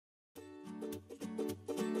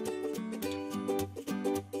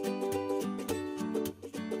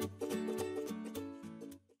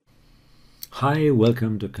Hi,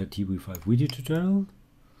 welcome to Catia V5 video tutorial,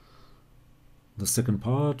 the second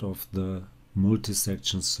part of the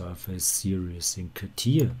multi-section surface series in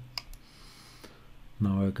Catia.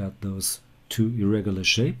 Now I got those two irregular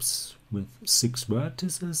shapes with 6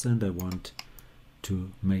 vertices and I want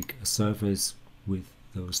to make a surface with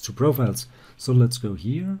those two profiles. So let's go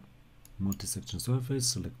here, multi-section surface,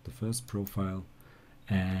 select the first profile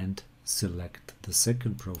and select the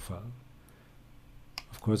second profile.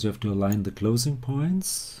 Of course, you have to align the closing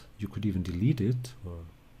points. You could even delete it, or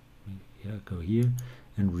go here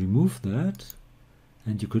and remove that.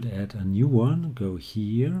 And you could add a new one, go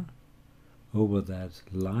here, over that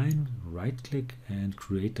line, right click and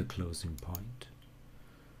create a closing point.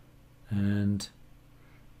 And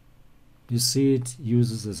you see it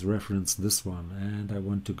uses as reference this one, and I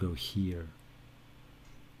want to go here.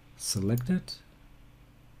 Select it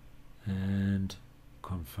and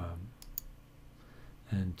confirm.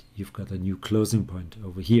 And you've got a new closing point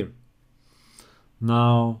over here.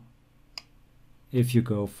 Now, if you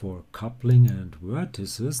go for coupling and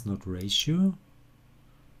vertices, not ratio,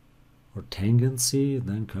 or tangency,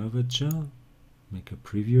 then curvature, make a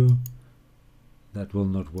preview, that will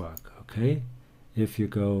not work, okay? If you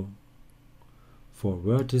go for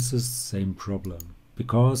vertices, same problem,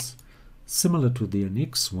 because similar to the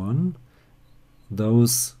NX one,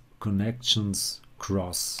 those connections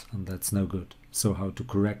cross, and that's no good. So how to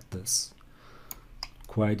correct this?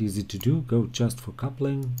 Quite easy to do. Go just for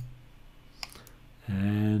coupling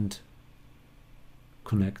and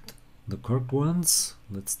connect the correct ones.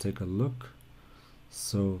 Let's take a look.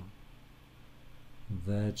 So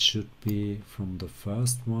that should be from the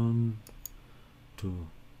first one to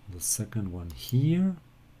the second one here.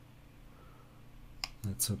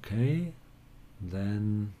 That's okay.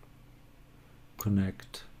 Then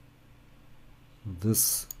connect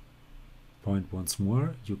this point once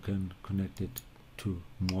more. You can connect it to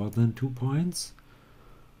more than 2 points.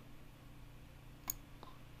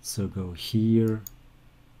 So go here,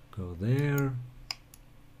 go there,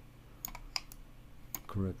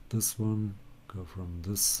 correct this one, go from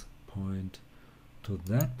this point to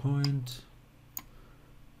that point,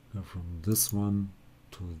 go from this one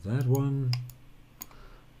to that one,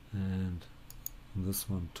 and this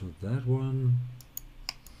one to that one,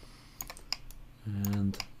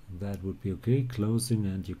 and that would be okay, closing,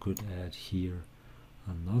 and you could add here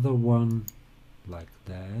another one like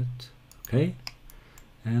that, okay?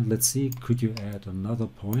 And let's see, could you add another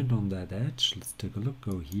point on that edge? Let's take a look,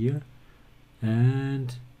 go here,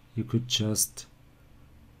 and you could just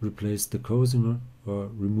replace the closing or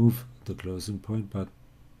remove the closing point, but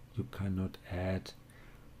you cannot add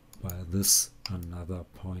by this another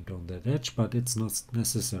point on that edge, but it's not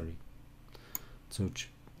necessary. So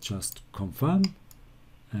just confirm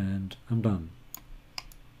and I'm done.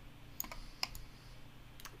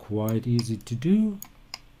 Quite easy to do.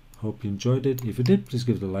 Hope you enjoyed it. If you did, please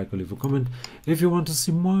give it a like or leave a comment. If you want to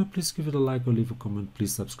see more, please give it a like or leave a comment.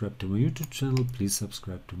 Please subscribe to my YouTube channel. Please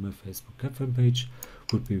subscribe to my Facebook fan page.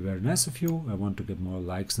 Would be very nice of you. I want to get more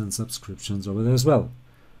likes and subscriptions over there as well.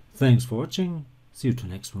 Thanks for watching. See you to the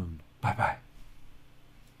next one. Bye bye.